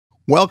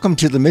Welcome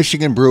to the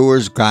Michigan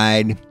Brewers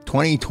Guide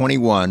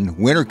 2021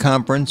 Winter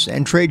Conference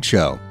and Trade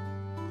Show.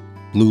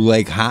 Blue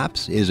Lake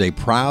Hops is a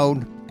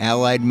proud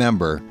allied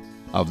member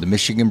of the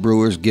Michigan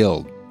Brewers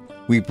Guild.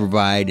 We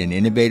provide an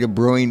innovative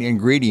brewing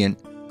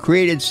ingredient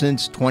created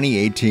since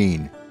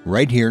 2018,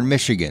 right here in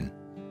Michigan.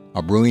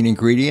 A brewing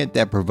ingredient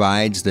that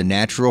provides the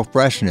natural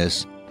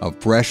freshness of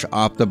fresh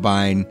off the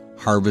vine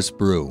harvest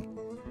brew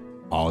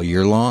all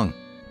year long.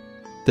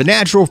 The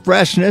natural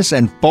freshness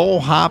and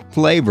full hop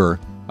flavor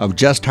of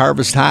Just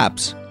Harvest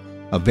hops,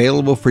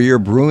 available for your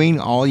brewing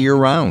all year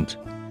round,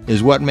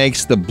 is what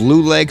makes the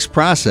Blue Lakes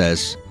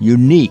process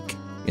unique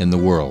in the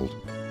world.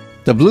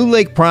 The Blue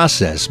Lake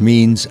process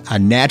means a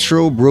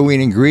natural brewing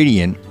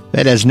ingredient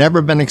that has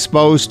never been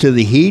exposed to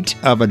the heat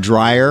of a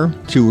dryer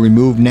to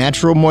remove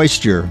natural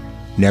moisture,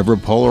 never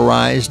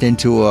polarized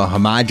into a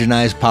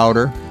homogenized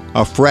powder,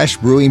 a fresh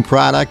brewing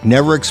product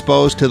never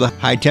exposed to the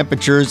high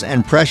temperatures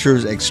and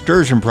pressures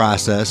extrusion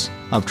process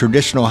of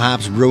traditional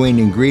hops brewing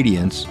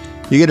ingredients.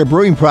 You get a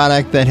brewing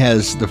product that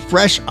has the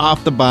fresh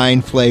off the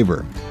vine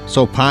flavor,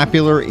 so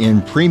popular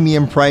in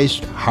premium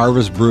priced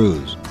harvest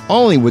brews.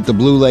 Only with the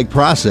Blue Lake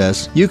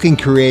process, you can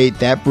create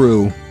that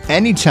brew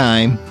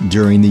anytime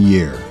during the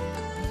year.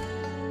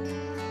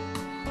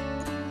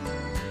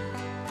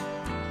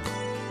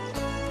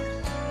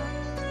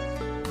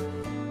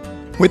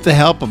 With the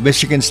help of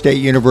Michigan State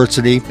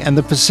University and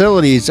the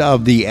facilities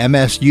of the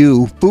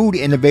MSU Food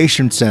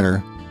Innovation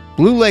Center,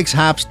 Blue Lake's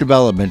Hops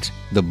Development,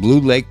 the Blue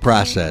Lake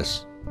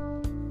process.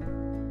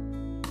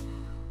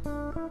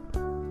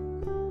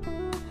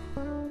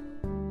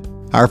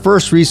 Our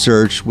first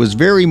research was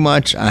very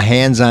much a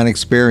hands-on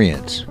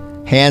experience.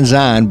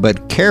 Hands-on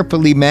but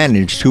carefully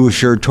managed to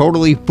assure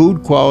totally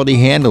food quality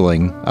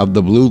handling of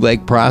the Blue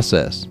Lake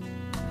process,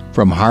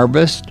 from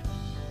harvest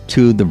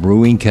to the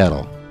brewing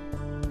kettle.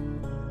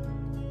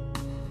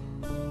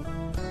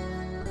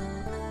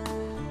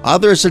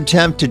 Others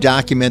attempt to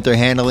document their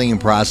handling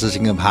and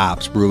processing of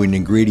hops brewing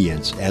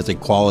ingredients as a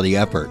quality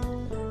effort.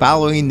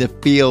 Following the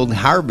field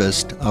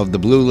harvest of the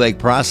Blue Lake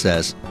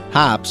process,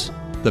 hops,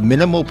 the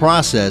minimal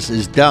process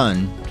is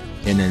done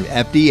in an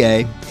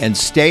FDA and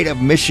State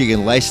of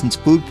Michigan licensed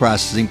food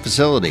processing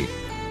facility,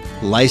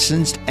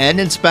 licensed and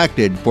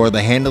inspected for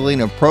the handling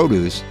of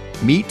produce,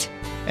 meat,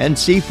 and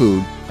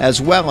seafood,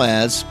 as well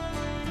as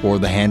for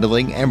the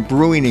handling and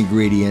brewing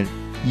ingredient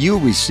you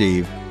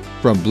receive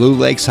from Blue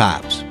Lake's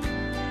hops.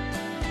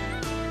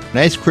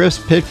 Nice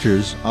crisp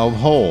pictures of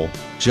whole,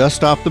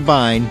 just off the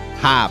vine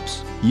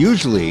hops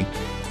usually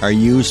are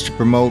used to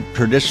promote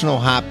traditional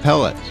hop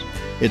pellets.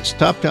 It's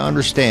tough to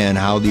understand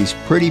how these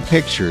pretty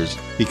pictures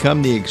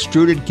become the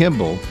extruded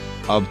kibble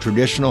of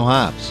traditional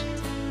hops.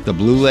 The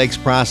Blue Lakes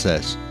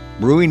process,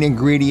 brewing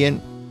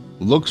ingredient,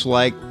 looks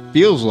like,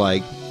 feels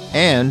like,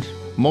 and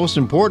most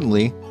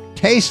importantly,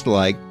 tastes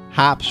like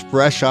hops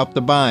fresh off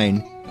the vine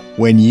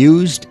when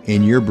used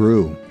in your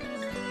brew.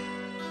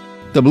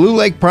 The Blue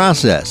Lake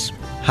process,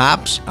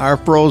 hops are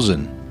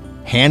frozen.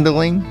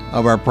 Handling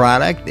of our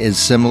product is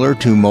similar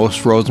to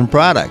most frozen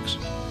products.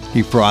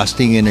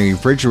 Defrosting in a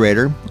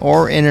refrigerator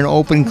or in an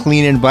open,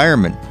 clean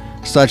environment,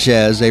 such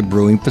as a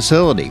brewing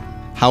facility.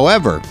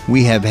 However,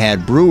 we have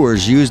had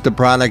brewers use the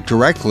product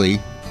directly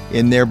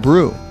in their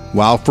brew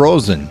while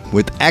frozen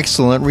with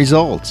excellent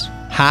results.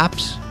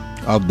 Hops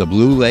of the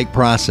Blue Lake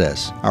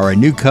process are a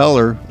new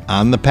color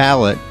on the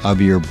palette of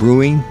your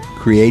brewing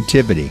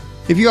creativity.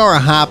 If you are a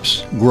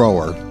hops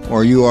grower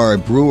or you are a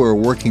brewer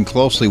working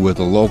closely with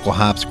a local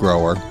hops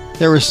grower,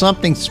 there is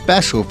something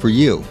special for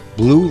you.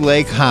 Blue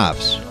Lake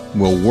Hops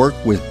will work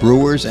with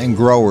brewers and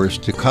growers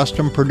to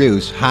custom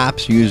produce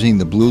hops using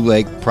the Blue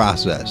Lake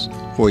process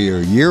for your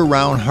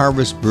year-round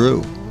harvest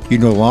brew. You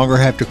no longer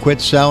have to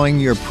quit selling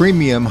your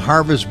premium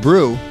harvest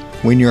brew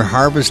when your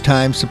harvest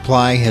time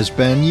supply has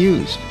been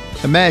used.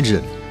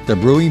 Imagine the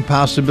brewing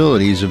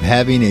possibilities of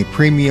having a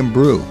premium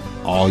brew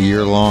all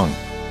year long.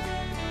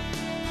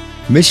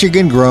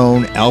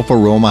 Michigan-grown Alpha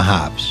Roma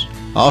hops,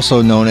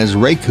 also known as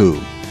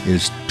Reku,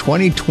 is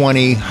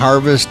 2020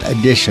 Harvest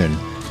Edition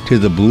to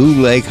the Blue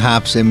Lake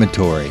hops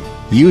inventory,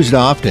 used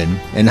often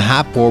in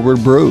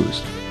hop-forward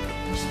brews.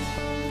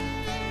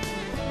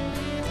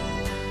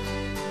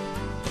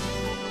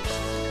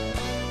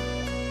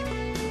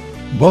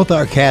 Both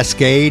our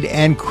Cascade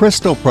and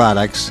Crystal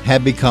products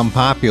have become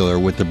popular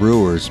with the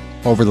brewers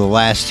over the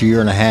last year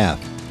and a half,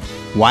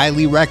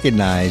 widely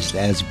recognized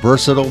as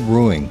versatile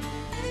brewing.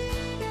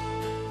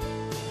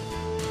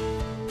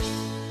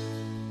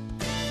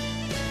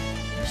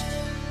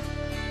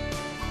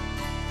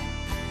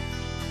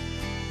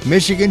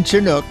 Michigan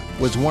Chinook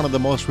was one of the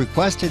most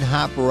requested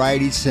hop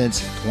varieties since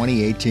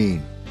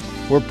 2018.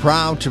 We're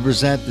proud to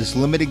present this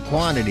limited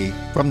quantity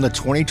from the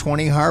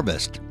 2020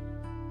 harvest.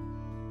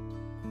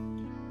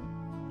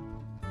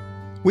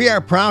 We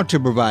are proud to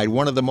provide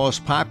one of the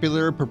most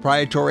popular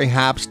proprietary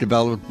hops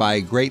developed by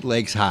Great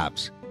Lakes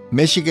Hops,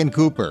 Michigan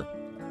Cooper.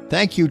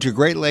 Thank you to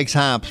Great Lakes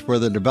Hops for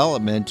the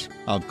development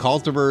of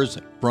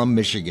cultivars from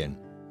Michigan.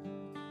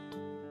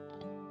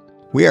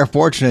 We are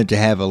fortunate to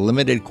have a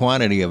limited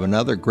quantity of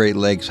another Great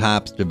Lakes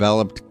hops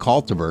developed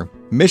cultivar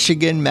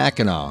Michigan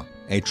Mackinac,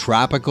 a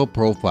tropical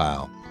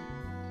profile.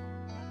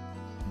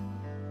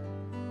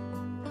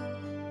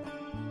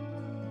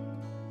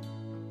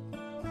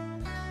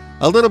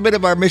 A little bit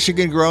of our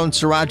Michigan-grown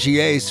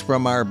Sorachi Ace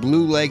from our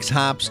Blue Lakes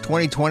Hops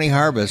 2020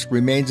 harvest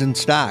remains in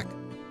stock,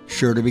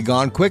 sure to be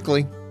gone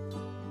quickly.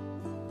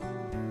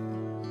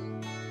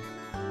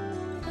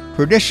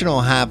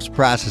 Traditional hops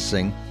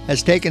processing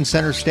has taken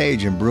center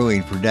stage in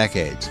brewing for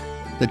decades.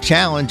 The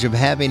challenge of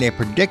having a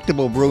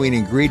predictable brewing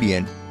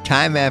ingredient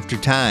time after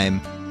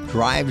time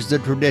drives the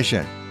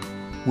tradition.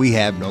 We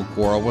have no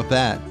quarrel with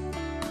that.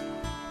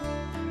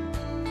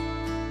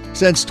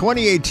 Since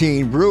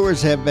 2018,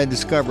 brewers have been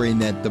discovering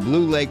that the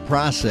Blue Lake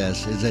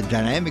process is a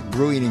dynamic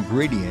brewing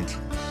ingredient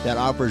that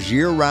offers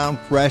year-round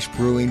fresh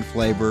brewing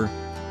flavor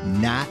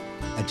not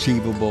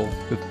achievable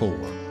before.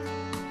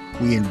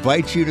 We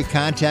invite you to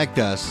contact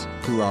us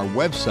through our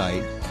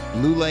website,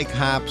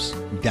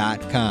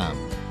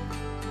 bluelakehops.com.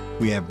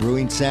 We have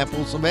brewing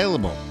samples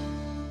available.